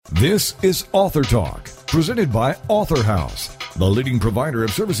This is Author Talk, presented by Author House, the leading provider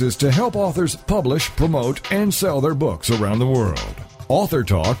of services to help authors publish, promote, and sell their books around the world. Author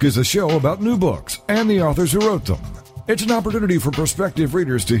Talk is a show about new books and the authors who wrote them. It's an opportunity for prospective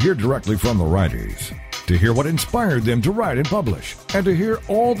readers to hear directly from the writers, to hear what inspired them to write and publish, and to hear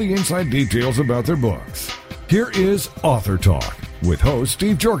all the inside details about their books. Here is Author Talk with host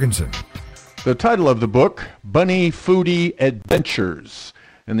Steve Jorgensen. The title of the book, Bunny Foodie Adventures.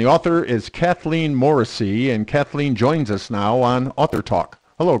 And the author is Kathleen Morrissey, and Kathleen joins us now on Author Talk.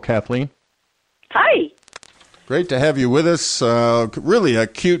 Hello, Kathleen. Hi. Great to have you with us. Really a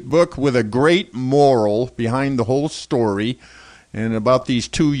cute book with a great moral behind the whole story and about these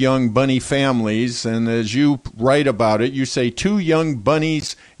two young bunny families. And as you write about it, you say two young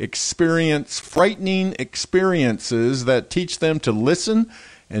bunnies experience frightening experiences that teach them to listen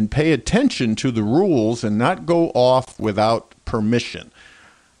and pay attention to the rules and not go off without permission.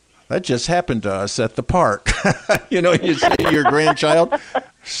 That just happened to us at the park. You know, you say to your grandchild,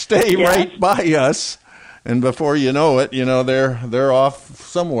 stay right by us. And before you know it, you know, they're off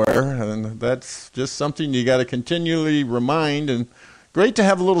somewhere. And that's just something you got to continually remind. And great to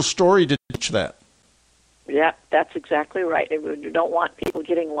have a little story to teach that. Yeah, that's exactly right. We don't want people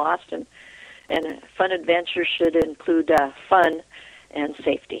getting lost. And a fun adventure should include fun and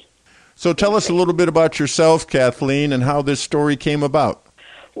safety. So tell us a little bit about yourself, Kathleen, and how this story came about.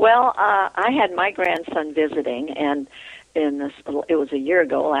 Well, I had my grandson visiting, and it was a year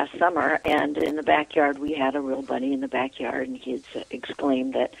ago, last summer, and in the backyard we had a real bunny in the backyard, and he had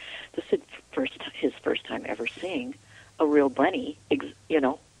exclaimed that this is his first time ever seeing a real bunny,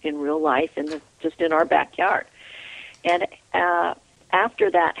 in real life, just in our backyard. And after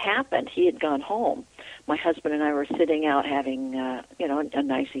that happened, he had gone home. My husband and I were sitting out having, a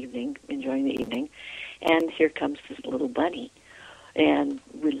nice evening, enjoying the evening, and here comes this little bunny. And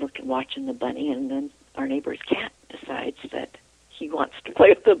we look at watching the bunny, and then our neighbor's cat decides that he wants to play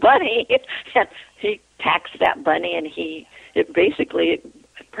with the bunny, and he attacks that bunny, and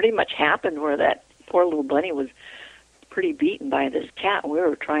it pretty much happened where that poor little bunny was pretty beaten by this cat, and we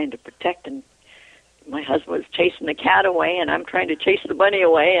were trying to protect, and my husband was chasing the cat away, and I'm trying to chase the bunny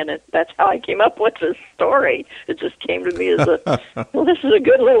away, and that's how I came up with this story. It just came to me as this is a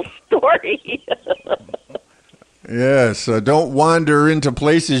good little story. Yes, don't wander into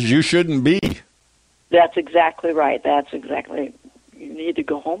places you shouldn't be. That's exactly right. You need to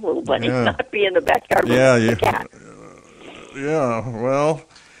go home, little bunny, not be in the backyard with the cat. Yeah, well,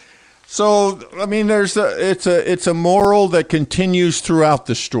 so, I mean, it's a moral that continues throughout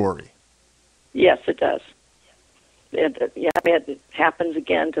the story. Yes, it does. It happens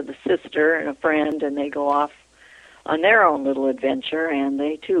again to the sister and a friend, and they go off on their own little adventure, and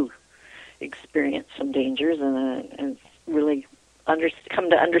they, too, experience some dangers and really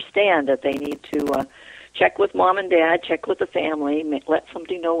come to understand that they need to check with mom and dad, check with the family, let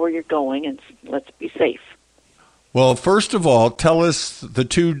somebody know where you're going, and let's be safe. Well, first of all, tell us the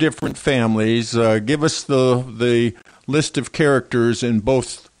two different families. Give us the list of characters in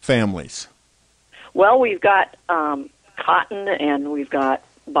both families. Well, we've got Cotton, and we've got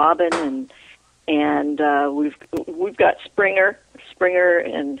Bobbin, and we've got Springer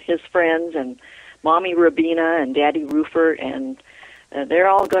and his friends, and Mommy Rabina and Daddy Rupert, and they're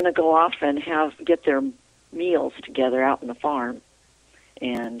all going to go off and get their meals together out in the farm,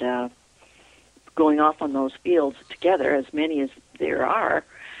 and going off on those fields together, as many as there are,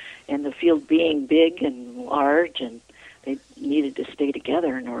 and the field being big and large, and they needed to stay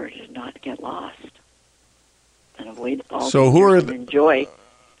together in order to not get lost and avoid all. So who are enjoy?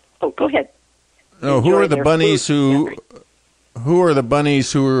 Oh, go ahead. No, who are the bunnies who are the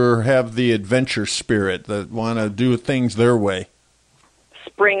bunnies who have the adventure spirit that want to do things their way?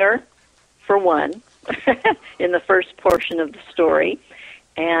 Springer, for one, in the first portion of the story,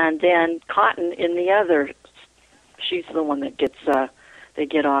 and then Cotton in the other. She's the one that they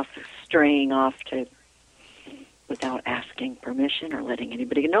get off, straying off without asking permission or letting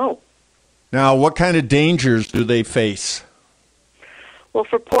anybody know. Now, what kind of dangers do they face? Well,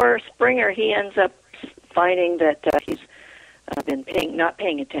 for poor Springer, he ends up finding that he's been not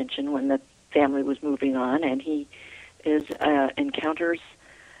paying attention when the family was moving on, and he encounters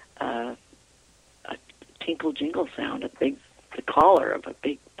a tinkle jingle sound, the collar of a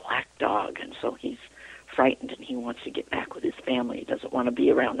big black dog, and so he's frightened and he wants to get back with his family. He doesn't want to be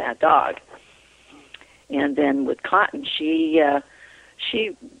around that dog. And then with Cotton, she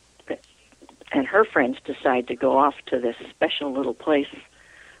and her friends decide to go off to this special little place,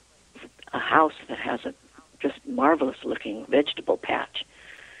 a house that has a just marvelous-looking vegetable patch,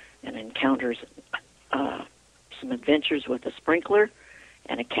 and encounters some adventures with a sprinkler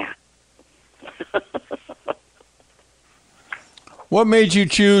and a cat. What made you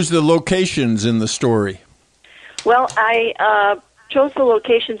choose the locations in the story? Well, I chose the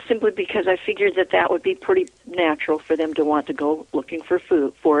location simply because I figured that would be pretty natural for them to want to go looking for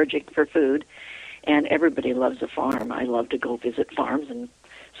food, foraging for food, and everybody loves a farm. I love to go visit farms, and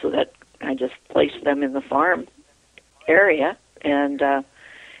so that I just placed them in the farm area and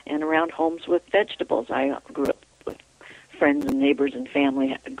around homes with vegetables. I grew up with friends and neighbors and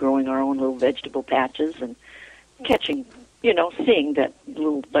family growing our own little vegetable patches and catching, seeing that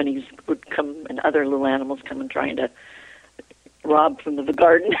little bunnies would come and other little animals come and trying to rob from the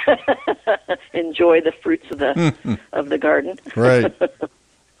garden, enjoy the fruits of the garden. Right.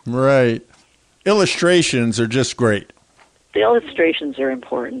 Right. Illustrations are just great. The illustrations are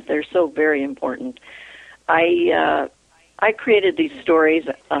important. They're so very important. I created these stories.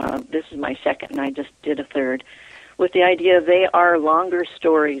 This is my second, and I just did a third, with the idea they are longer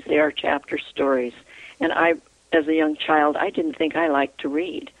stories. They are chapter stories. And I, as a young child, I didn't think I liked to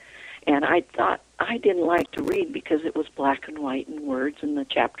read. And I thought I didn't like to read because it was black and white and words, and the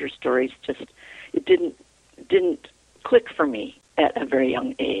chapter stories it didn't click for me at a very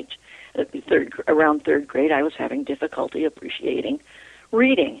young age. Around third grade, I was having difficulty appreciating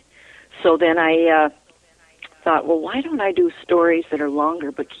reading. So then I thought, well, why don't I do stories that are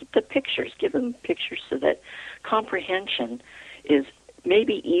longer but keep the pictures, give them pictures so that comprehension is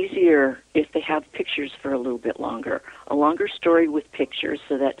maybe easier if they have pictures for a little bit longer. A longer story with pictures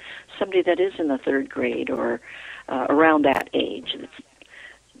so that somebody that is in the third grade or around that age that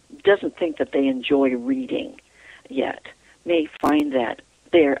doesn't think that they enjoy reading yet may find that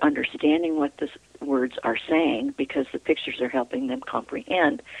they're understanding what the words are saying because the pictures are helping them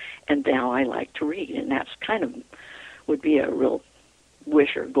comprehend. And now I like to read, and that's kind of would be a real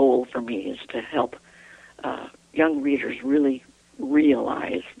wish or goal for me, is to help young readers really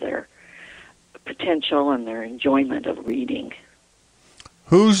realize their potential and their enjoyment of reading.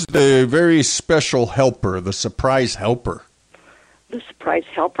 Who's the very special helper, the surprise helper? The surprise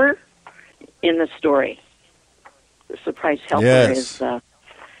helper in the story. The surprise helper is,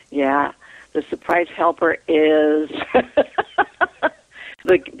 the surprise helper is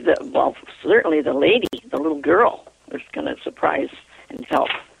certainly the lady, the little girl, is going to surprise and help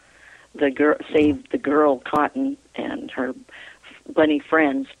the girl, save the girl Cotton and her bunny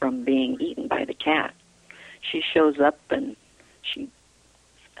friends from being eaten by the cat. She shows up and she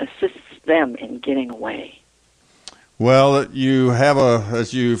assists them in getting away. Well, you have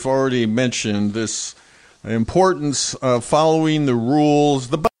as you've already mentioned, this importance of following the rules,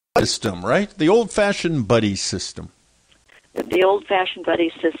 the buddy system, right? The old-fashioned buddy system. The old-fashioned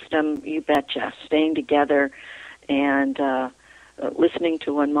buddy system, you betcha. Staying together and listening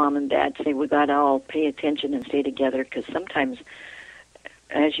to when Mom and Dad say, we got to all pay attention and stay together, because sometimes,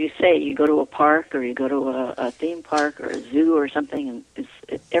 as you say, you go to a park or you go to a theme park or a zoo or something, and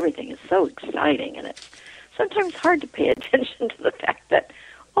everything is so exciting, and it's sometimes hard to pay attention to the fact that,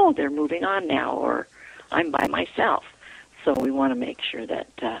 oh, they're moving on now, or I'm by myself. So we want to make sure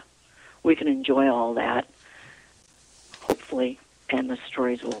that we can enjoy all that, hopefully, and the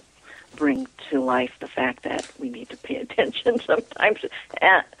stories will bring to life the fact that we need to pay attention sometimes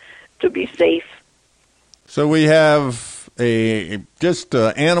to be safe. So we have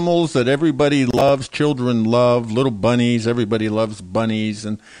animals that everybody loves, children love, little bunnies, everybody loves bunnies,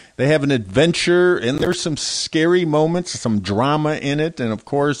 and they have an adventure, and there's some scary moments, some drama in it, and of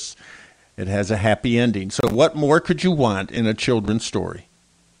course, it has a happy ending. So what more could you want in a children's story?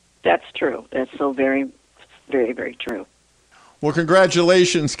 That's true. That's so very, very, very true. Well,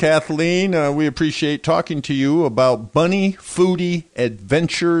 congratulations, Kathleen. We appreciate talking to you about Bunny Foodie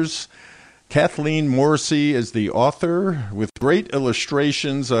Adventures. Kathleen Morrissey is the author with great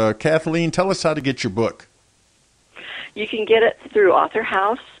illustrations. Kathleen, tell us how to get your book. You can get it through Author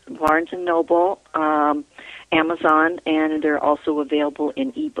House, Barnes & Noble, Amazon, and they're also available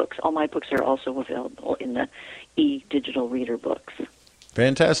in ebooks. All my books are also available in the e-digital reader books.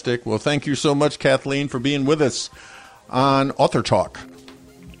 Fantastic. Well, thank you so much, Kathleen, for being with us on Author Talk.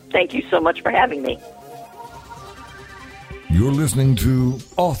 Thank you so much for having me. You're listening to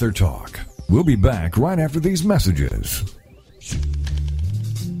Author Talk. We'll be back right after these messages.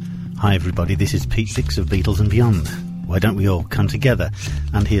 Hi, everybody. This is Pete Dix of Beatles and Beyond. Why don't we all come together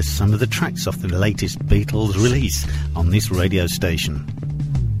and hear some of the tracks off the latest Beatles release on this radio station?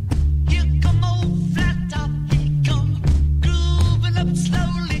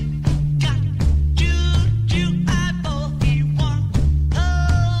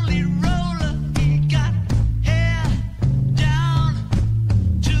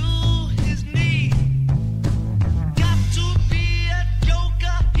 Got to be a joke.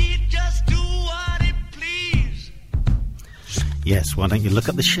 Yes, why don't you look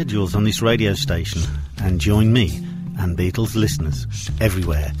up the schedules on this radio station and join me and Beatles listeners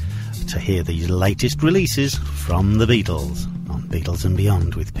everywhere to hear these latest releases from the Beatles on Beatles and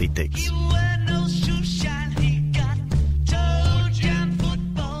Beyond with Pete Dix.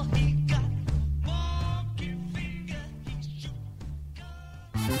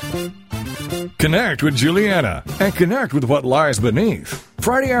 Connect with Juliana and connect with what lies beneath.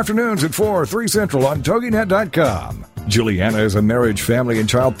 Friday afternoons at 4, 3 Central on TogiNet.com. Juliana is a marriage, family, and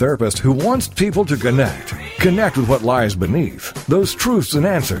child therapist who wants people to connect. Connect with what lies beneath, those truths and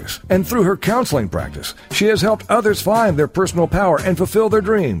answers. And through her counseling practice, she has helped others find their personal power and fulfill their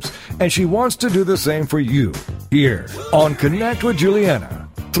dreams. And she wants to do the same for you. Here on Connect with Juliana.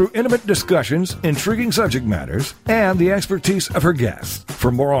 Through intimate discussions, intriguing subject matters, and the expertise of her guests. For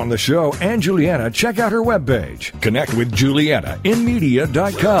more on the show and Juliana, check out her webpage,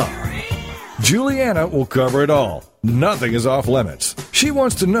 connectwithjulianainmedia.com. Juliana will cover it all. Nothing is off limits. She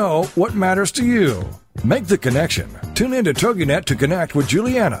wants to know what matters to you. Make the connection. Tune in to TogiNet to connect with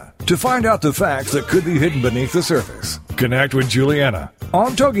Juliana to find out the facts that could be hidden beneath the surface. Connect with Juliana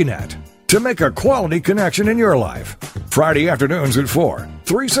on TogiNet to make a quality connection in your life. Friday afternoons at 4,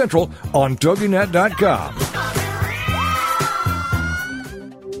 3 Central on TogiNet.com.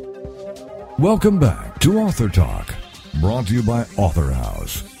 Welcome back to Author Talk, brought to you by Author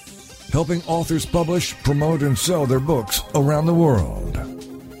House, helping authors publish, promote, and sell their books around the world.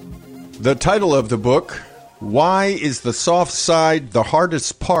 The title of the book, Why is the Soft Side the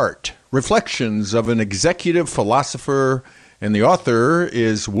Hardest Part? Reflections of an Executive Philosopher, and the author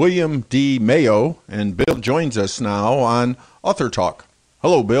is William D. Mayo, and Bill joins us now on Author Talk.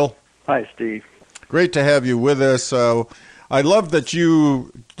 Hello, Bill. Hi, Steve. Great to have you with us. I love that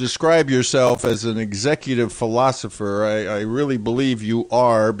you describe yourself as an executive philosopher. I really believe you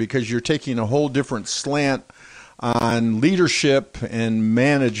are, because you're taking a whole different slant on leadership and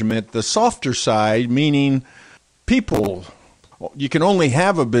management, the softer side, meaning people. You can only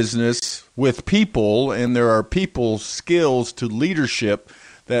have a business with people, and there are people skills to leadership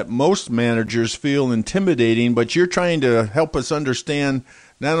that most managers feel intimidating, but you're trying to help us understand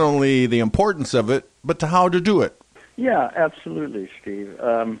not only the importance of it, but to how to do it. Yeah, absolutely, Steve.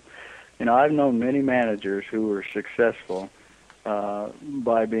 I've known many managers who were successful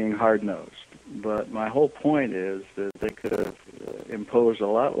by being hard-nosed, but my whole point is that they could have imposed a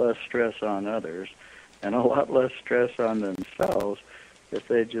lot less stress on others and a lot less stress on themselves if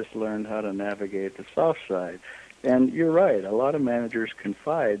they just learned how to navigate the soft side. And you're right, a lot of managers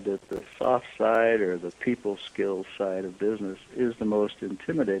confide that the soft side or the people skills side of business is the most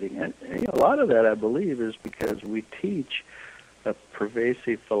intimidating. And a lot of that, I believe, is because we teach a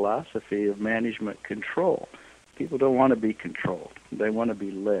pervasive philosophy of management control. People don't want to be controlled. They want to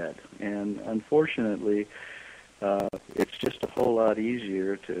be led. And unfortunately, it's just a whole lot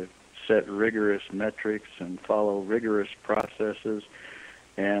easier to set rigorous metrics and follow rigorous processes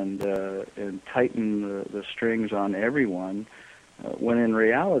and tighten the strings on everyone, when in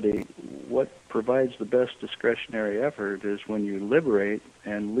reality, what provides the best discretionary effort is when you liberate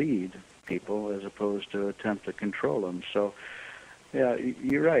and lead people as opposed to attempt to control them. So, yeah,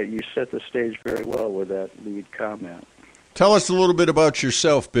 you're right. You set the stage very well with that lead comment. Tell us a little bit about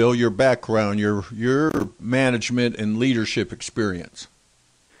yourself, Bill, your background, your management and leadership experience.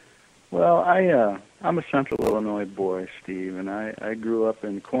 Well, I'm a Central Illinois boy, Steve, and I grew up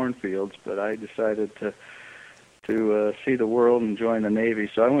in cornfields, but I decided to see the world and join the Navy.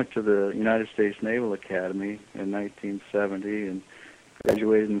 So I went to the United States Naval Academy in 1970 and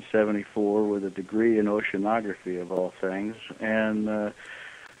graduated in 74 with a degree in oceanography, of all things, and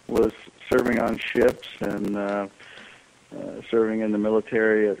was serving on ships and serving in the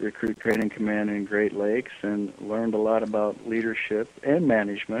military at Recruit Training Command in Great Lakes, and learned a lot about leadership and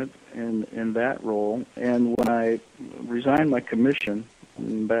management in that role. And when I resigned my commission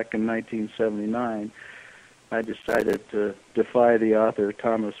back in 1979, I decided to defy the author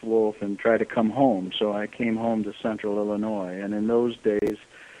Thomas Wolfe and try to come home. So I came home to Central Illinois. And in those days,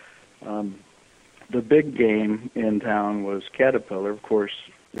 the big game in town was Caterpillar. Of course,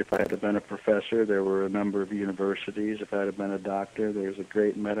 if I had been a professor, there were a number of universities. If I had been a doctor, there's a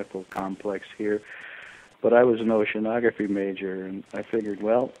great medical complex here. But I was an oceanography major, and I figured,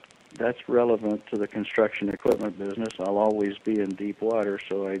 well, that's relevant to the construction equipment business. I'll always be in deep water,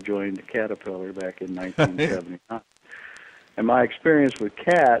 so I joined Caterpillar back in 1979. And my experience with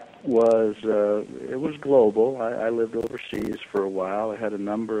CAT was, it was global. I lived overseas for a while. I had a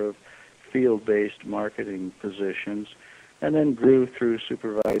number of field-based marketing positions, and then grew through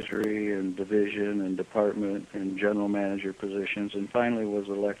supervisory and division and department and general manager positions, and finally was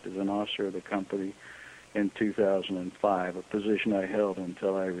elected an officer of the company in 2005, a position I held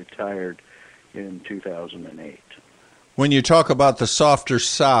until I retired in 2008. When you talk about the softer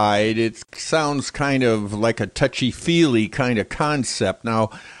side, it sounds kind of like a touchy-feely kind of concept. Now,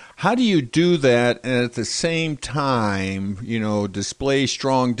 how do you do that and at the same time, display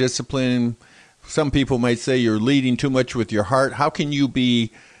strong discipline? Some people might say you're leading too much with your heart. How can you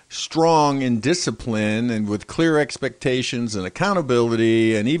be strong in discipline and with clear expectations and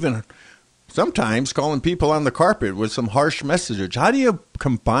accountability and even sometimes calling people on the carpet with some harsh message? How do you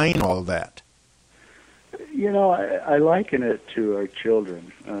combine all that? I liken it to our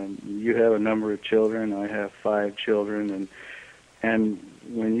children. You have a number of children. I have 5 children, and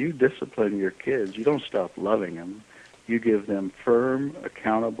when you discipline your kids, you don't stop loving them. You give them firm,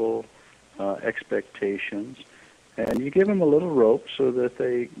 accountable expectations, and you give them a little rope so that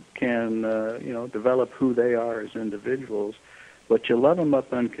they can, develop who they are as individuals. But you love them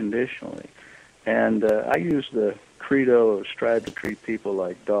up unconditionally. And I use the credo of strive to treat people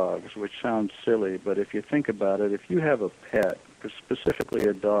like dogs, which sounds silly, but if you think about it, if you have a pet, specifically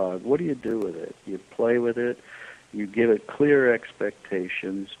a dog, what do you do with it? You play with it, you give it clear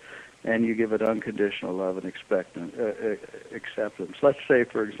expectations, and you give it unconditional love and acceptance. Let's say,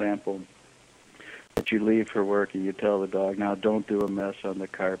 for example, that you leave for work and you tell the dog, now don't do a mess on the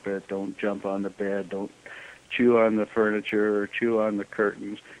carpet, don't jump on the bed, don't chew on the furniture or chew on the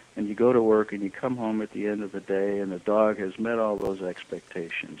curtains. And you go to work and you come home at the end of the day and the dog has met all those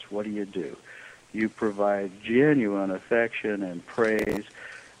expectations. What do? You provide genuine affection and praise,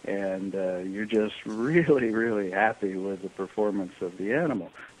 and you're just really, really happy with the performance of the animal.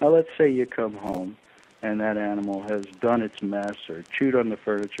 Now let's say you come home and that animal has done its mess or chewed on the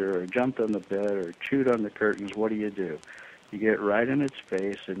furniture or jumped on the bed or chewed on the curtains. What do? You get right in its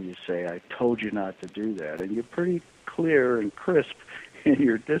face and you say, I told you not to do that. And you're pretty clear and crisp in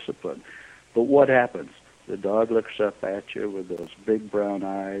your discipline. But what happens? The dog looks up at you with those big brown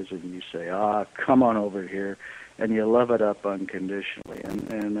eyes and you say, come on over here, and you love it up unconditionally.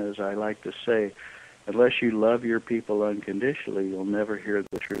 And as I like to say, unless you love your people unconditionally, you'll never hear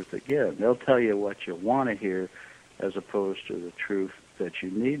the truth again. They'll tell you what you want to hear as opposed to the truth that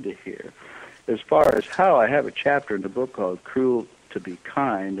you need to hear. As far as how, I have a chapter in the book called Cruel to Be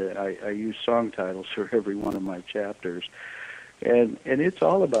Kind. I use song titles for every one of my chapters. And it's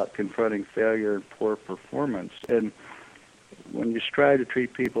all about confronting failure and poor performance. And when you strive to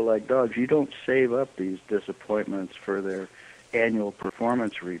treat people like dogs, you don't save up these disappointments for their annual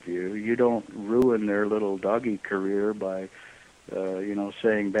performance review. You don't ruin their little doggy career by,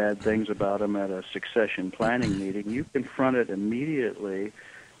 saying bad things about them at a succession planning meeting. You confront it immediately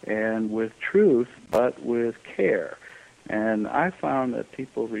and with truth, but with care. And I found that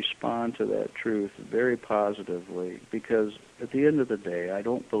people respond to that truth very positively because at the end of the day, I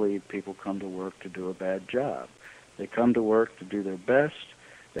don't believe people come to work to do a bad job. They come to work to do their best.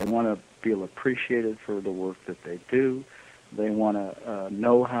 They want to feel appreciated for the work that they do. They want to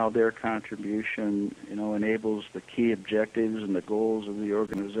know how their contribution, enables the key objectives and the goals of the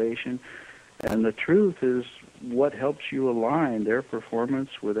organization. And the truth is what helps you align their performance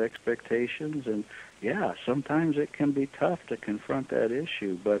with expectations. And yeah, sometimes it can be tough to confront that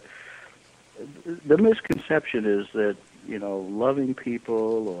issue, but the misconception is that, loving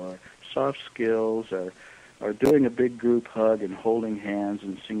people or soft skills or doing a big group hug and holding hands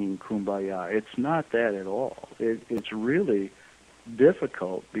and singing Kumbaya. It's not that at all. It's really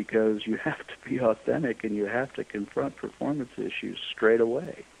difficult because you have to be authentic and you have to confront performance issues straight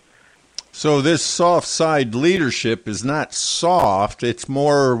away. So this soft side leadership is not soft. It's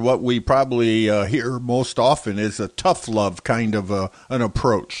more what we probably hear most often is a tough love kind of an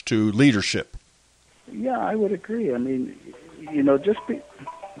approach to leadership. Yeah, I would agree. I mean,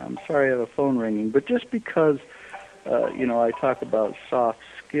 I'm sorry I have a phone ringing, but just because, I talk about soft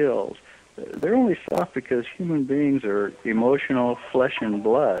skills, they're only soft because human beings are emotional flesh and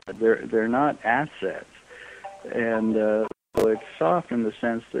blood. They're not assets. And so it's soft in the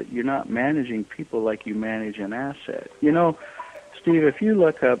sense that you're not managing people like you manage an asset. Steve, if you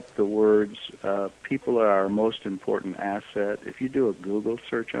look up the words, people are our most important asset, if you do a Google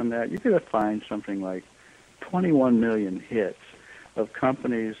search on that, you're going to find something like 21 million hits of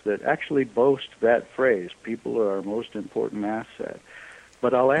companies that actually boast that phrase, people are our most important asset.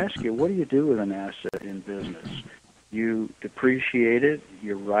 But I'll ask you, what do you do with an asset in business? You depreciate it,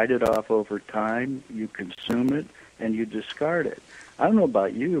 you write it off over time, you consume it, and you discard it. I don't know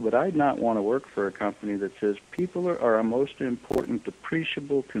about you, but I'd not want to work for a company that says people are our most important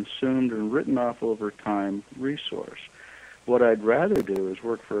depreciable, consumed, and written off over time resource. What I'd rather do is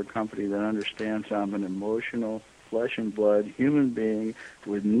work for a company that understands I'm an emotional, flesh and blood human being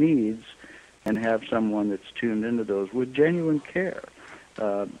with needs, and have someone that's tuned into those with genuine care.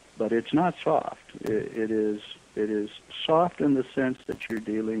 But it's not soft. It is soft in the sense that you're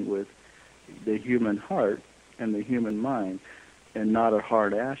dealing with the human heart and the human mind, and not a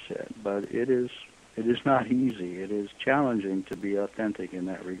hard asset. But it is not easy. It is challenging to be authentic in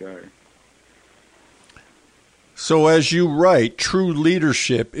that regard. So as you write, true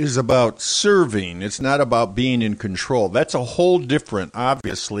leadership is about serving. It's not about being in control. That's a whole different,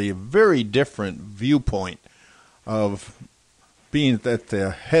 obviously, a very different viewpoint of being at the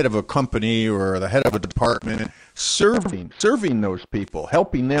head of a company or the head of a department, serving those people,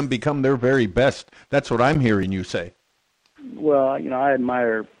 helping them become their very best. That's what I'm hearing you say. Well, I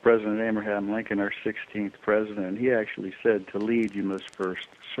admire President Abraham Lincoln, our 16th president. He actually said, to lead, you must first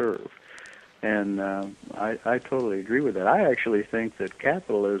serve. And I totally agree with that. I actually think that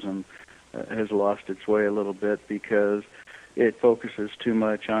capitalism has lost its way a little bit because it focuses too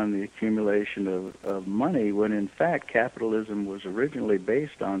much on the accumulation of money, when in fact capitalism was originally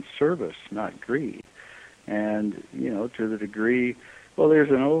based on service, not greed. And, to the degree, well,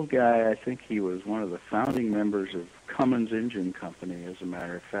 there's an old guy, I think he was one of the founding members of Cummins Engine Company, as a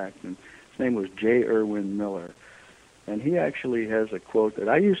matter of fact, and his name was J. Irwin Miller. And he actually has a quote that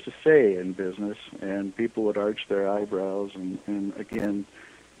I used to say in business, and people would arch their eyebrows and again,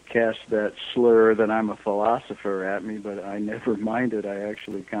 cast that slur that I'm a philosopher at me, but I never minded. I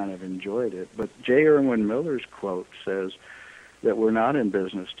actually kind of enjoyed it. But J. Irwin Miller's quote says that we're not in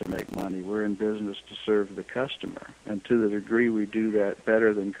business to make money. We're in business to serve the customer. And to the degree we do that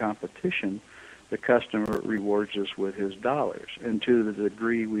better than competition, the customer rewards us with his dollars. And to the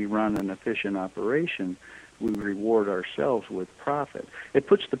degree we run an efficient operation, we reward ourselves with profit. It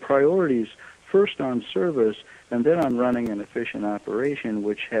puts the priorities first on service and then on running an efficient operation,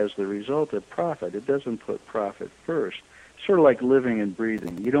 which has the result of profit. It doesn't put profit first. Sort of like living and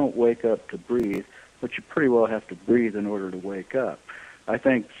breathing. You don't wake up to breathe, but you pretty well have to breathe in order to wake up. I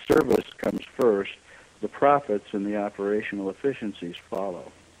think service comes first. The profits and the operational efficiencies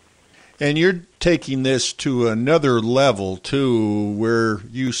follow. And you're taking this to another level, too, where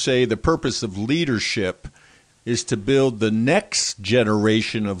you say the purpose of leadership is to build the next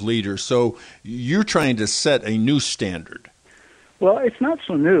generation of leaders. So you're trying to set a new standard. Well, it's not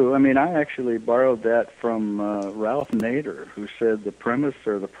so new. I mean, I actually borrowed that from Ralph Nader, who said the premise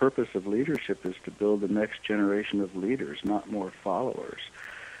or the purpose of leadership is to build the next generation of leaders, not more followers.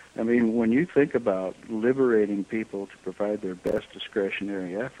 I mean, when you think about liberating people to provide their best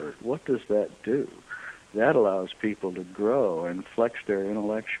discretionary effort, what does that do? That allows people to grow and flex their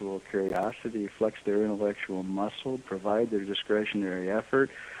intellectual curiosity, flex their intellectual muscle, provide their discretionary effort,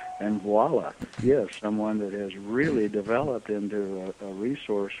 and voila, you have someone that has really developed into a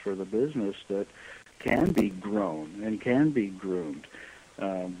resource for the business that can be grown and can be groomed.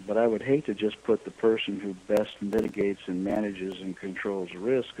 But I would hate to just put the person who best mitigates and manages and controls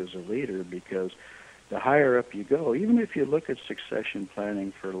risk as a leader, because the higher up you go, even if you look at succession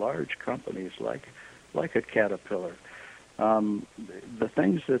planning for large companies like a Caterpillar, the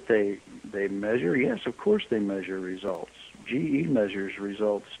things that they measure, yes, of course they measure results. GE measures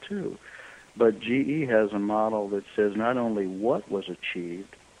results too, but GE has a model that says not only what was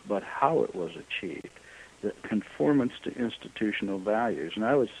achieved, but how it was achieved, the conformance to institutional values. And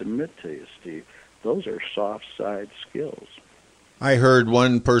I would submit to you, Steve, those are soft side skills. I heard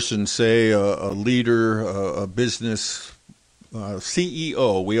one person say, a leader, a business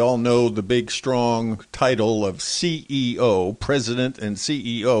CEO, we all know the big, strong title of CEO, President and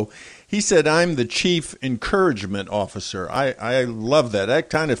CEO. He said, I'm the Chief Encouragement Officer. I love that. That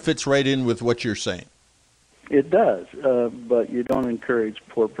kind of fits right in with what you're saying. It does, but you don't encourage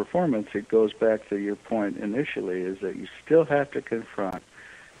poor performance. It goes back to your point initially, is that you still have to confront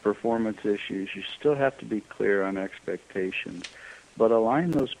performance issues. You still have to be clear on expectations, but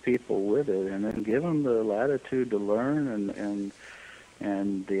align those people with it, and then give them the latitude to learn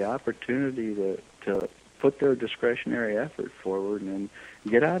and the opportunity to put their discretionary effort forward and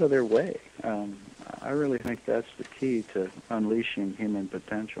get out of their way. I really think that's the key to unleashing human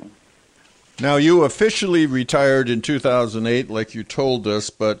potential. Now, you officially retired in 2008, like you told us,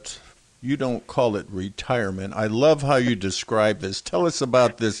 but you don't call it retirement. I love how you describe this. Tell us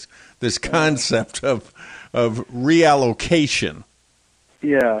about this concept of reallocation.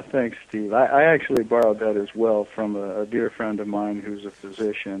 Yeah, thanks, Steve. I actually borrowed that as well from a dear friend of mine who's a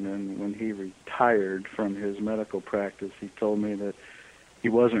physician, and when he retired from his medical practice, he told me that he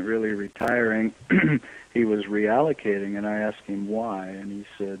wasn't really retiring, he was reallocating, and I asked him why, and he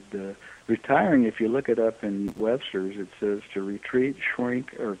said, retiring, if you look it up in Webster's, it says to retreat,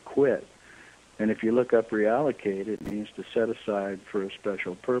 shrink, or quit. And if you look up reallocate, it means to set aside for a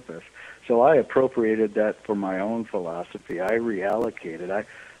special purpose. So I appropriated that for my own philosophy. I reallocated.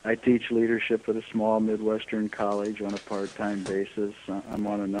 I teach leadership at a small Midwestern college on a part-time basis. I'm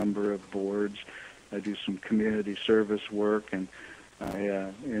on a number of boards. I do some community service work, and I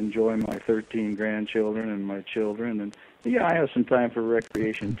enjoy my 13 grandchildren and my children. And yeah, I have some time for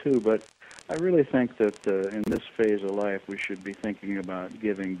recreation too, but I really think that in this phase of life we should be thinking about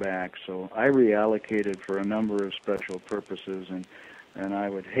giving back. So I reallocated for a number of special purposes, and I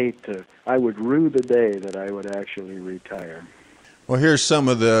would rue the day that I would actually retire. Well, here's some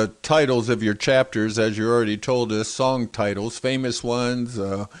of the titles of your chapters, as you already told us, song titles, famous ones,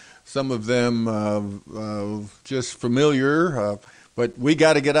 some of them just familiar, but We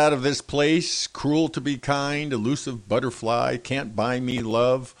Gotta Get Out of This Place, Cruel to Be Kind, Elusive Butterfly, Can't Buy Me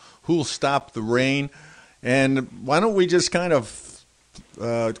Love, Who'll Stop the Rain. And why don't we just kind of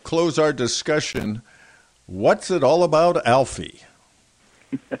close our discussion? What's it all about, Alfie?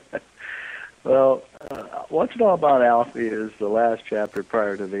 Well, What's It All About, Alfie is the last chapter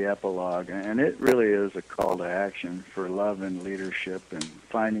prior to the epilogue, and it really is a call to action for love and leadership and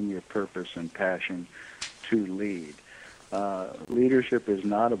finding your purpose and passion to lead. Leadership is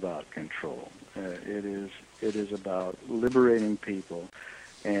not about control. It is about liberating people.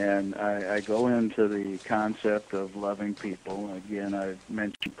 And I go into the concept of loving people. Again, I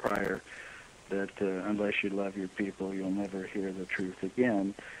mentioned prior that unless you love your people, you'll never hear the truth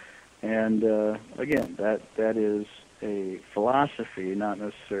again. And again, that is a philosophy, not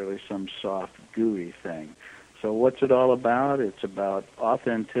necessarily some soft, gooey thing. So what's it all about? It's about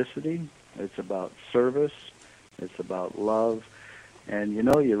authenticity. It's about service. It's about love. And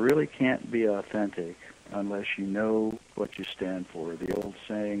you really can't be authentic unless you know what you stand for. The old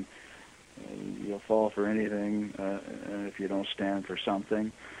saying, you'll fall for anything if you don't stand for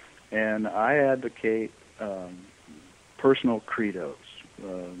something. And I advocate personal credos,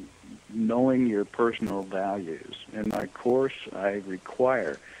 knowing your personal values. In my course, I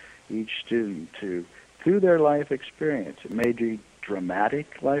require each student to, through their life experience, it may be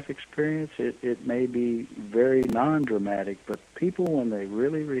dramatic life experience, it may be very non-dramatic, but people, when they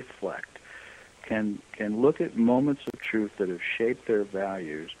really reflect, can look at moments of truth that have shaped their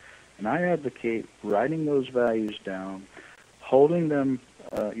values. And I advocate writing those values down, holding them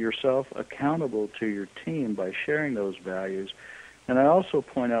yourself accountable to your team by sharing those values. And I also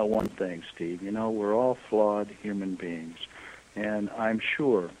point out one thing, Steve. We're all flawed human beings. And I'm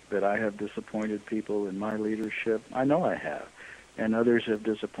sure that I have disappointed people in my leadership. I know I have. And others have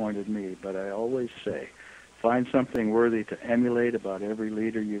disappointed me. But I always say, find something worthy to emulate about every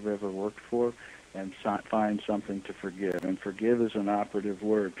leader you've ever worked for, and find something to forgive. And forgive is an operative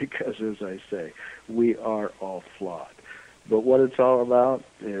word because, as I say, we are all flawed. But what it's all about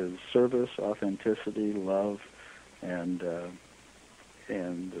is service, authenticity, love, and the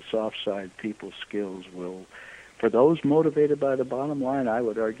soft side people skills will, for those motivated by the bottom line, I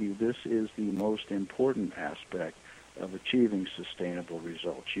would argue this is the most important aspect of achieving sustainable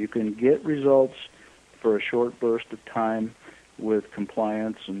results. You can get results for a short burst of time with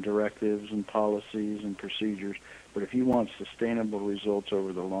compliance and directives and policies and procedures, but if you want sustainable results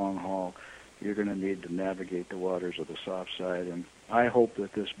over the long haul, you're going to need to navigate the waters of the soft side. And I hope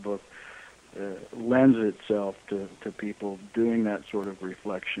that this book lends itself to people doing that sort of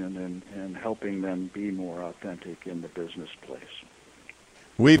reflection and helping them be more authentic in the business place.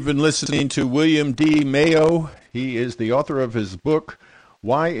 We've been listening to William D. Mayo. He is the author of his book,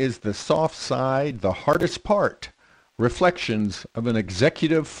 Why is the Soft Side the Hardest Part? Reflections of an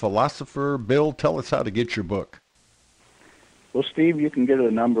Executive Philosopher. Bill, tell us how to get your book. Well, Steve, you can get it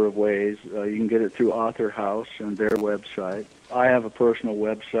a number of ways. You can get it through Author House and their website. I have a personal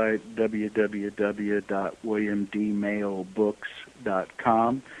website,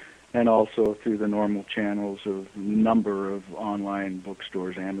 www.williamdmayobooks.com, and also through the normal channels of a number of online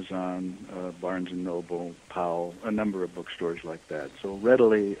bookstores, Amazon, Barnes & Noble, Powell, a number of bookstores like that. So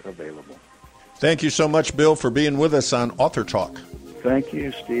readily available. Thank you so much, Bill, for being with us on Author Talk. Thank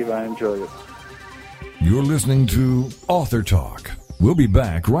you, Steve. I enjoyed it. You're listening to Author Talk. We'll be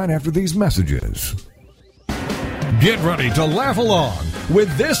back right after these messages. Get ready to laugh along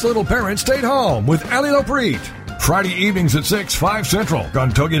with This Little Parent Stayed Home with Allie Lopreet. Friday evenings at 6, 5 Central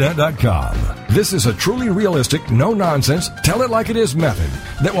on TogiNet.com. This is a truly realistic, no-nonsense, tell-it-like-it-is method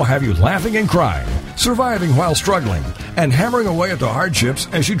that will have you laughing and crying, surviving while struggling, and hammering away at the hardships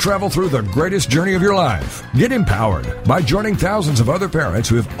as you travel through the greatest journey of your life. Get empowered by joining thousands of other parents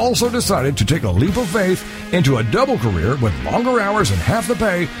who have also decided to take a leap of faith into a double career with longer hours and half the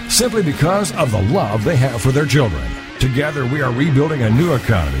pay simply because of the love they have for their children. Together, we are rebuilding a new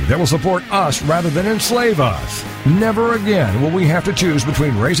economy that will support us rather than enslave us. Never again will we have to choose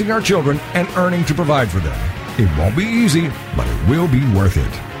between raising our children and earning to provide for them. It won't be easy, but it will be worth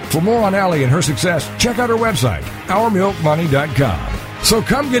it. For more on Allie and her success, check out her website, OurMilkMoney.com. So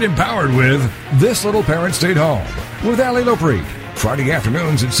come get empowered with This Little Parent Stayed Home with Allie Lopreet, Friday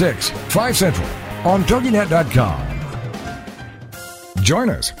afternoons at 6, 5 Central on TogiNet.com.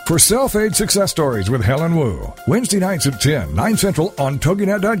 Join us for Self-Aid Success Stories with Helen Wu, Wednesday nights at 10, 9 Central on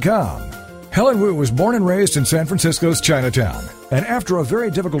TogiNet.com. Helen Wu was born and raised in San Francisco's Chinatown, and after a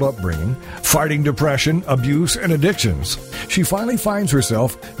very difficult upbringing, fighting depression, abuse, and addictions, she finally finds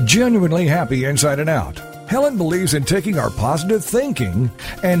herself genuinely happy inside and out. Helen believes in taking our positive thinking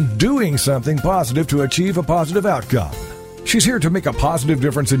and doing something positive to achieve a positive outcome. She's here to make a positive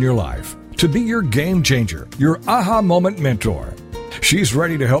difference in your life, to be your game changer, your aha moment mentor. She's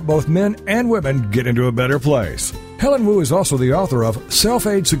ready to help both men and women get into a better place. Helen Wu is also the author of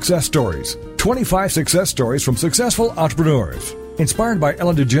Self-Aid Success Stories, 25 Success Stories from Successful Entrepreneurs. Inspired by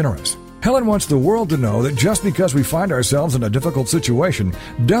Ellen DeGeneres, Helen wants the world to know that just because we find ourselves in a difficult situation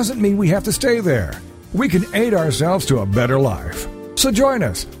doesn't mean we have to stay there. We can aid ourselves to a better life. So join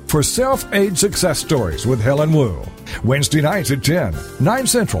us for Self-Aid Success Stories with Helen Wu, Wednesday nights at 10, 9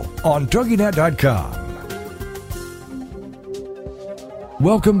 Central on TogiNet.com.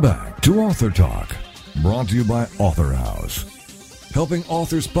 Welcome back to Author Talk, brought to you by Author House, helping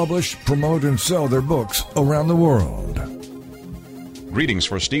authors publish, promote, and sell their books around the world. Greetings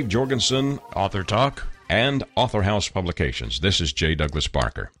for Steve Jorgensen, Author Talk, and Author House Publications. This is J. Douglas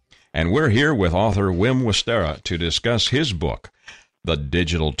Barker, and we're here with author Wim Westera to discuss his book, The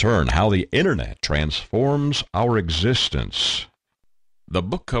Digital Turn, How the Internet Transforms Our Existence. The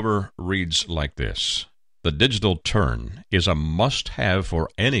book cover reads like this: The Digital Turn is a must-have for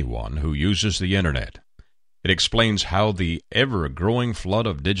anyone who uses the Internet. It explains how the ever-growing flood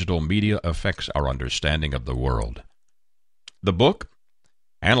of digital media affects our understanding of the world. The book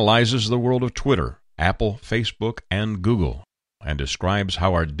analyzes the world of Twitter, Apple, Facebook, and Google, and describes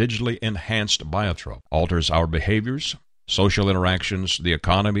how our digitally enhanced biotrope alters our behaviors, social interactions, the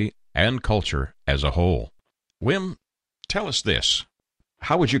economy, and culture as a whole. Wim, tell us this.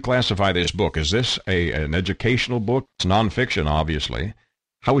 How would you classify this book? Is this an educational book? It's nonfiction, obviously.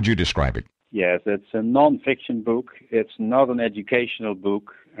 How would you describe it? Yes, it's a non-fiction book. It's not an educational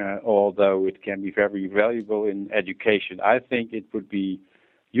book, although it can be very valuable in education. I think it would be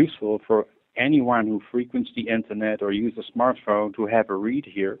useful for anyone who frequents the Internet or uses a smartphone to have a read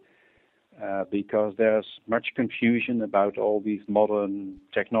here, because there's much confusion about all these modern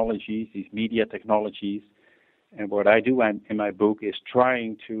technologies, these media technologies. And what I do in my book is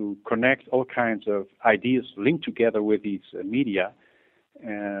trying to connect all kinds of ideas linked together with these media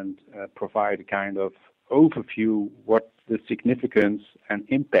and provide a kind of overview what the significance and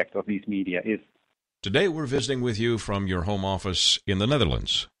impact of these media is. Today we're visiting with you from your home office in the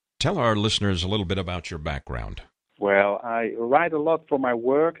Netherlands. Tell our listeners a little bit about your background. Well, I write a lot for my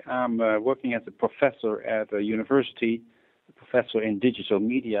work. I'm working as a professor at a university, a professor in digital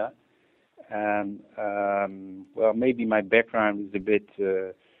media. And, well, maybe my background is a bit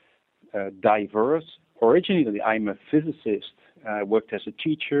diverse. Originally, I'm a physicist. I worked as a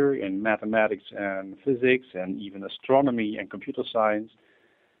teacher in mathematics and physics and even astronomy and computer science.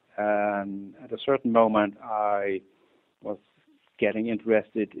 And at a certain moment, I was getting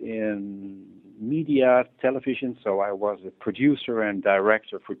interested in media, television, so I was a producer and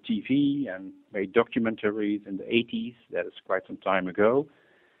director for TV and made documentaries in the 80s. That is quite some time ago.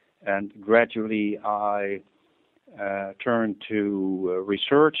 And gradually I turned to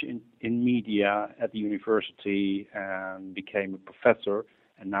research in media at the university and became a professor.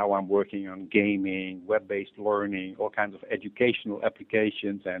 And now I'm working on gaming, web-based learning, all kinds of educational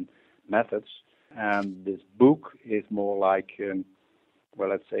applications and methods. And this book is more like,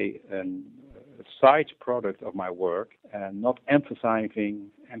 let's say, a side product of my work, and not emphasizing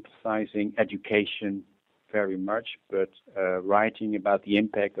education very much, but writing about the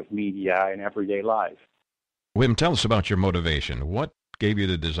impact of media in everyday life. Wim, tell us about your motivation. What gave you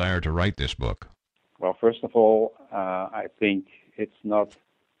the desire to write this book? Well, first of all, I think it's not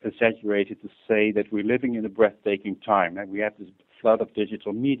exaggerated to say that we're living in a breathtaking time, and we have this flood of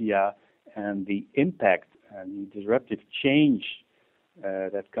digital media, and the impact and the disruptive change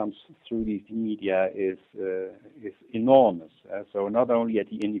that comes through these media is enormous. So not only at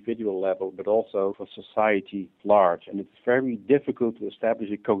the individual level, but also for society at large. And it's very difficult to establish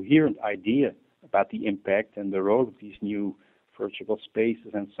a coherent idea about the impact and the role of these new virtual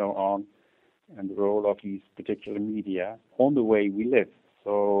spaces and so on, and the role of these particular media on the way we live.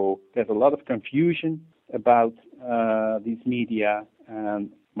 So there's a lot of confusion about these media,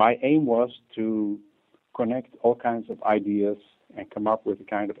 and my aim was to connect all kinds of ideas and come up with a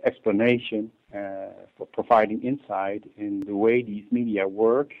kind of explanation for providing insight in the way these media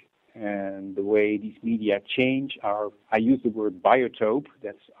work and the way these media change I use the word biotope,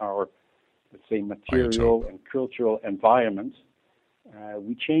 that's our, let's say, material and cultural environment.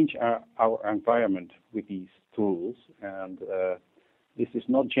 We change our environment with these tools, and this is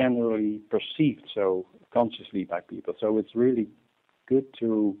not generally perceived so consciously by people. So it's really good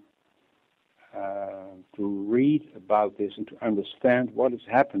to read about this and to understand what is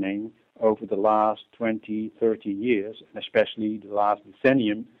happening over the last 20, 30 years, and especially the last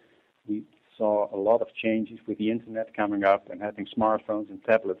decennium. We saw a lot of changes with the internet coming up and having smartphones and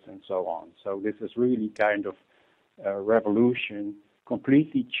tablets and so on. So this is really kind of a revolution,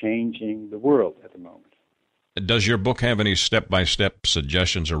 completely changing the world at the moment. Does your book have any step-by-step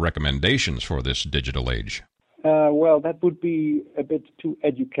suggestions or recommendations for this digital age? Well, that would be a bit too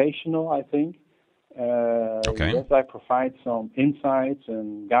educational, I think. Okay. Yes, I provide some insights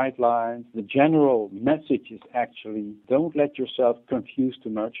and guidelines. The general message is actually don't let yourself confuse too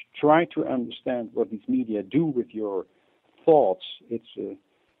much. Try to understand what these media do with your thoughts. It's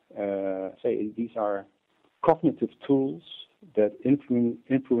these are cognitive tools that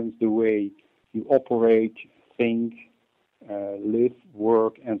influence the way you operate, think, live,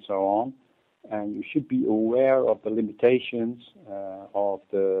 work, and so on. And you should be aware of the limitations, of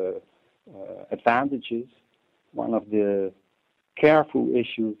the advantages. One of the careful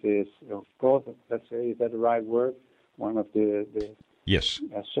issues is, of course, let's say, is that the right word? One of the yes.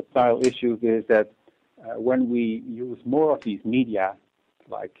 Subtle issues is that when we use more of these media,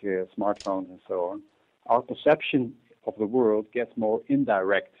 like smartphones and so on, our perception of the world gets more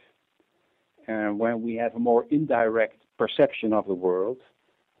indirect. And when we have a more indirect perception of the world,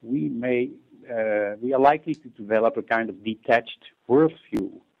 we are likely to develop a kind of detached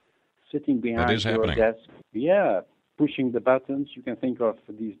worldview, sitting behind your desk, pushing the buttons. You can think of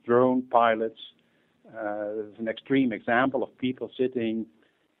these drone pilots. There's an extreme example of people sitting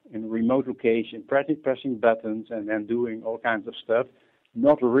in a remote location, pressing buttons and then doing all kinds of stuff,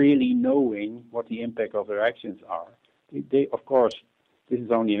 not really knowing what the impact of their actions are. They, of course, this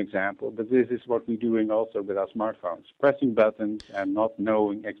is only an example, but this is what we're doing also with our smartphones, pressing buttons and not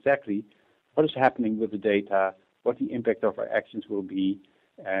knowing exactly what is happening with the data, what the impact of our actions will be,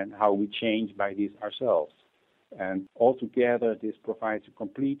 and how we change by these ourselves. And altogether, this provides a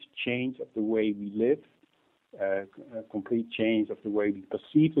complete change of the way we live, a complete change of the way we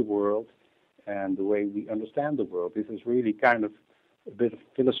perceive the world and the way we understand the world. This is really kind of a bit of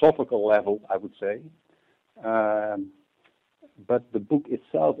philosophical level, I would say. But the book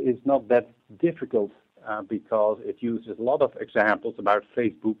itself is not that difficult because it uses a lot of examples about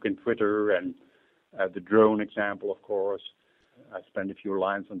Facebook and Twitter and the drone example, of course. I spent a few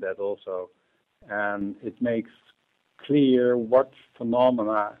lines on that also. And it makes clear what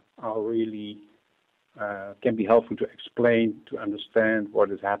phenomena are really can be helpful to explain, to understand what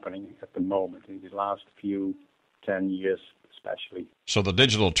is happening at the moment in the last 10 years especially. So the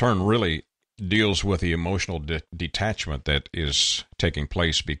digital turn really deals with the emotional detachment that is taking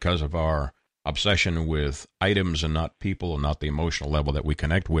place because of our obsession with items and not people and not the emotional level that we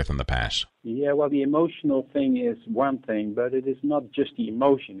connect with in the past. Yeah, well, the emotional thing is one thing, but it is not just the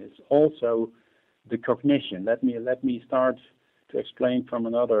emotion. It's also the cognition. Let me start to explain from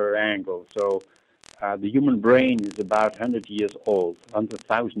another angle. So the human brain is about 100,000 years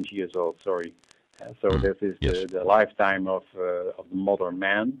old, sorry. So this is the lifetime of the modern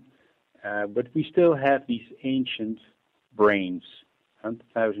man. But we still have these ancient brains,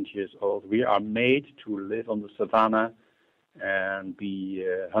 100,000 years old. We are made to live on the savannah and be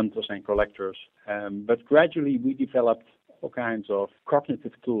hunters and collectors. But gradually we developed all kinds of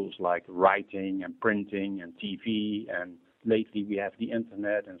cognitive tools like writing and printing and TV, and lately we have the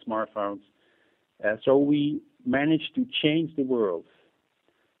internet and smartphones. So we managed to change the world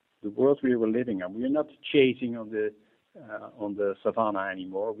we were living in. We are not chasing on the savannah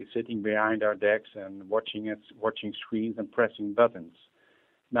anymore. We're sitting behind our decks and watching screens and pressing buttons.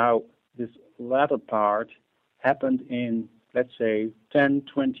 Now, this latter part happened in, let's say, 10,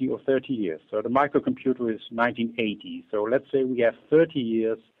 20, or 30 years. So the microcomputer is 1980. So let's say we have 30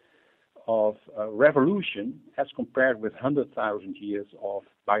 years of revolution as compared with 100,000 years of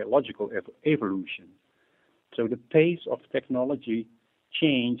biological evolution. So the pace of technology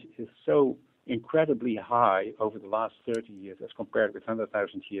change is so incredibly high over the last 30 years as compared with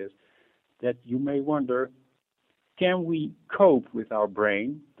 100,000 years that you may wonder, can we cope with our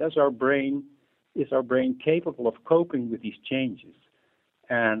brain? Is our brain capable of coping with these changes?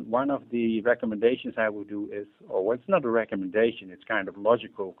 And one of the recommendations I would do is, or it's not a recommendation, it's kind of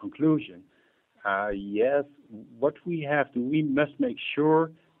logical conclusion. Yes, what we have to, we must make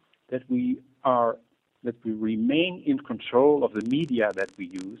sure that we remain in control of the media that we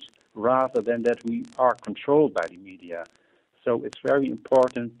use, rather than that we are controlled by the media. So it's very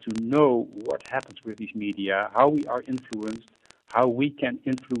important to know what happens with these media, how we are influenced, how we can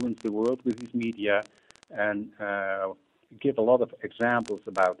influence the world with these media, and give a lot of examples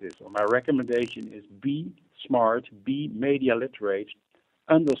about this. So my recommendation is be smart, be media literate,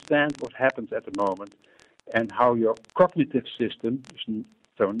 understand what happens at the moment, and how your cognitive system,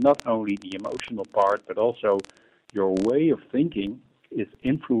 so not only the emotional part, but also your way of thinking, is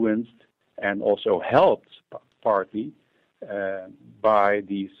influenced and also helped partly by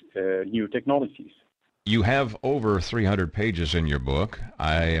these new technologies. You have over 300 pages in your book.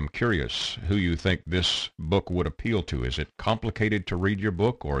 I am curious who you think this book would appeal to. Is it complicated to read your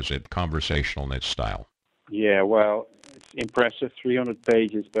book, or is it conversational in its style? Yeah, well, it's impressive, 300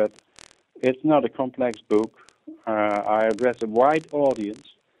 pages, but it's not a complex book. I address a wide audience,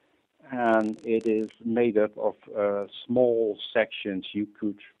 and it is made up of small sections you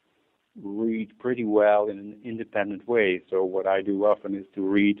could read pretty well in an independent way. So what I do often is to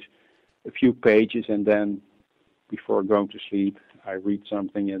read a few pages, and then before going to sleep, I read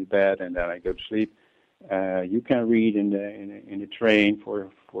something in bed, and then I go to sleep. You can read in the train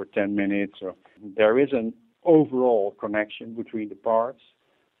for 10 minutes. So there is an overall connection between the parts,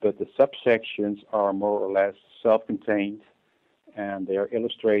 but the subsections are more or less self-contained, and they are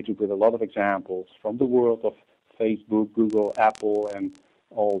illustrated with a lot of examples from the world of Facebook, Google, Apple, and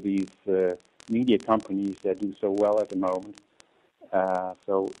all these media companies that do so well at the moment.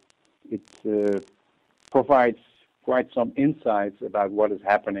 So it provides quite some insights about what is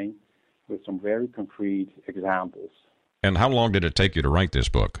happening with some very concrete examples. And how long did it take you to write this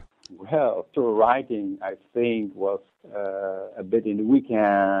book? Well, the writing, I think, was a bit in the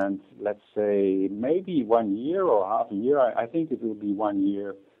weekend, let's say maybe 1 year or half a year. I think it will be 1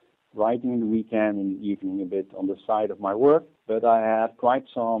 year, writing in the weekend and in the evening a bit on the side of my work. But I had quite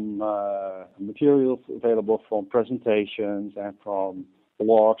some materials available from presentations and from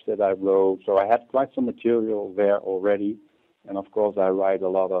blogs that I wrote. So I had quite some material there already. And of course, I write a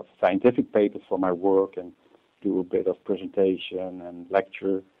lot of scientific papers for my work and do a bit of presentation and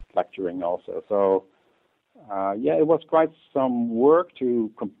lecturing also. So it was quite some work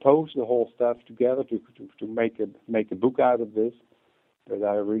to compose the whole stuff together to make a book out of this. But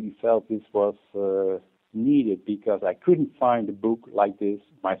I really felt this was needed because I couldn't find a book like this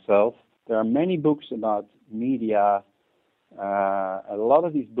myself. There are many books about media. A lot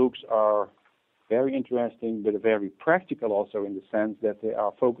of these books are very interesting, but very practical also, in the sense that they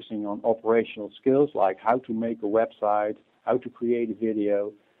are focusing on operational skills, like how to make a website, how to create a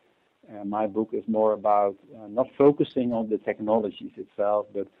video. My book is more about not focusing on the technologies itself,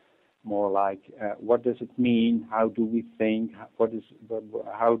 but more like what does it mean, how do we think,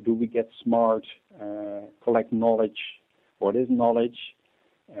 how do we get smart, collect knowledge, what is knowledge,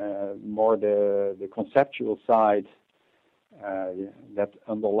 more the conceptual side that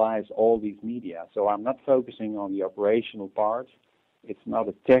underlies all these media. So I'm not focusing on the operational part. It's not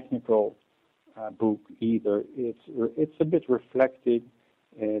a technical book either. It's a bit reflective.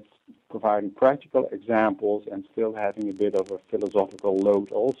 It's providing practical examples and still having a bit of a philosophical load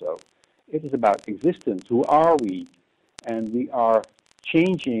also. It is about existence. Who are we? And we are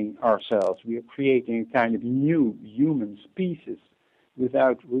changing ourselves. We are creating a kind of new human species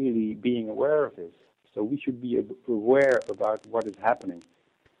without really being aware of this. So we should be aware about what is happening.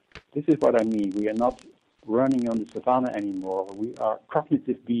 This is what I mean. We are not running on the savannah anymore. We are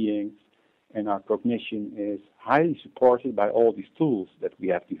cognitive beings, and our cognition is highly supported by all these tools that we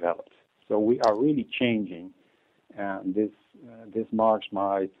have developed. So we are really changing, and this marks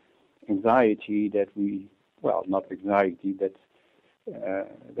my anxiety that we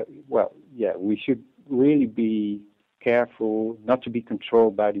should really be careful not to be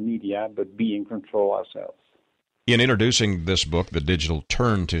controlled by the media, but be in control ourselves. In introducing this book, The Digital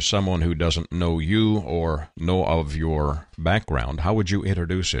Turn, to someone who doesn't know you or know of your background, how would you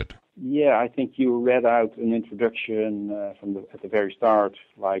introduce it? Yeah, I think you read out an introduction at the very start,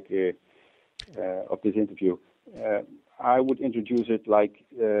 of this interview. I would introduce it like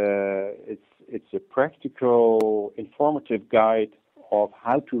it's a practical, informative guide of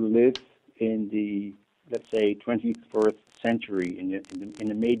how to live in the, let's say, 21st century in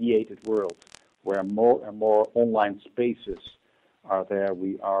a mediated world, where more and more online spaces are there.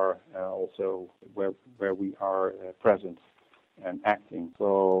 We are also where we are present and acting.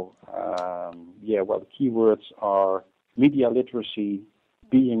 So, the keywords are media literacy,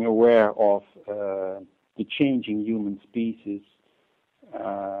 being aware of the changing human species,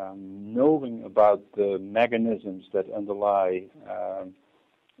 knowing about the mechanisms that underlie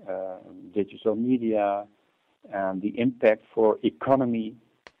digital media and the impact for economy.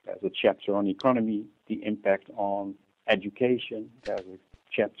 There's a chapter on economy, the impact on education. There's a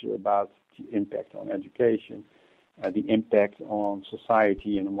chapter about the impact on education, the impact on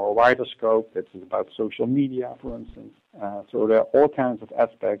society in a more wider scope. That is about social media, for instance. So there are all kinds of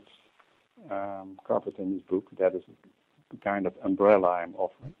aspects covered in this book. That is the kind of umbrella I'm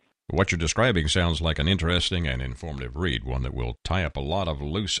offering. What you're describing sounds like an interesting and informative read, one that will tie up a lot of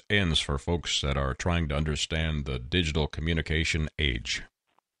loose ends for folks that are trying to understand the digital communication age.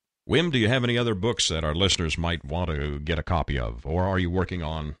 Wim, do you have any other books that our listeners might want to get a copy of, or are you working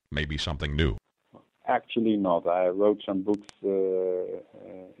on maybe something new? Actually not. I wrote some books in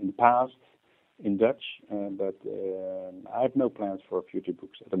the past in Dutch, but I have no plans for future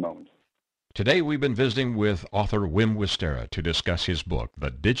books at the moment. Today we've been visiting with author Wim Wistera to discuss his book,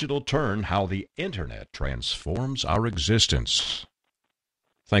 The Digital Turn, How the Internet Transforms Our Existence.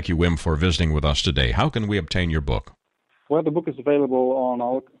 Thank you, Wim, for visiting with us today. How can we obtain your book? Well, the book is available on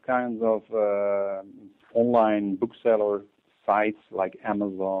all kinds of online bookseller sites like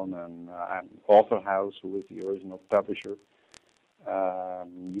Amazon and Author House, who is the original publisher.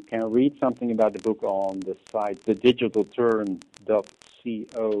 You can read something about the book on the site thedigitalturn.co.uk.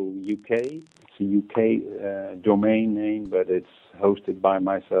 It's a UK domain name, but it's hosted by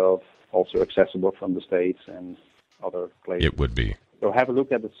myself, also accessible from the States and other places. It would be. So have a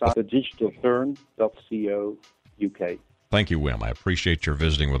look at the site thedigitalturn.co.uk. Thank you, Wim. I appreciate your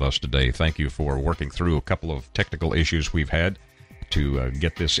visiting with us today. Thank you for working through a couple of technical issues we've had to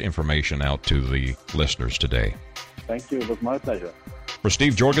get this information out to the listeners today. Thank you. It was my pleasure. For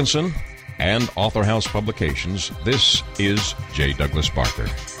Steve Jorgensen and Author House Publications, this is J. Douglas Barker.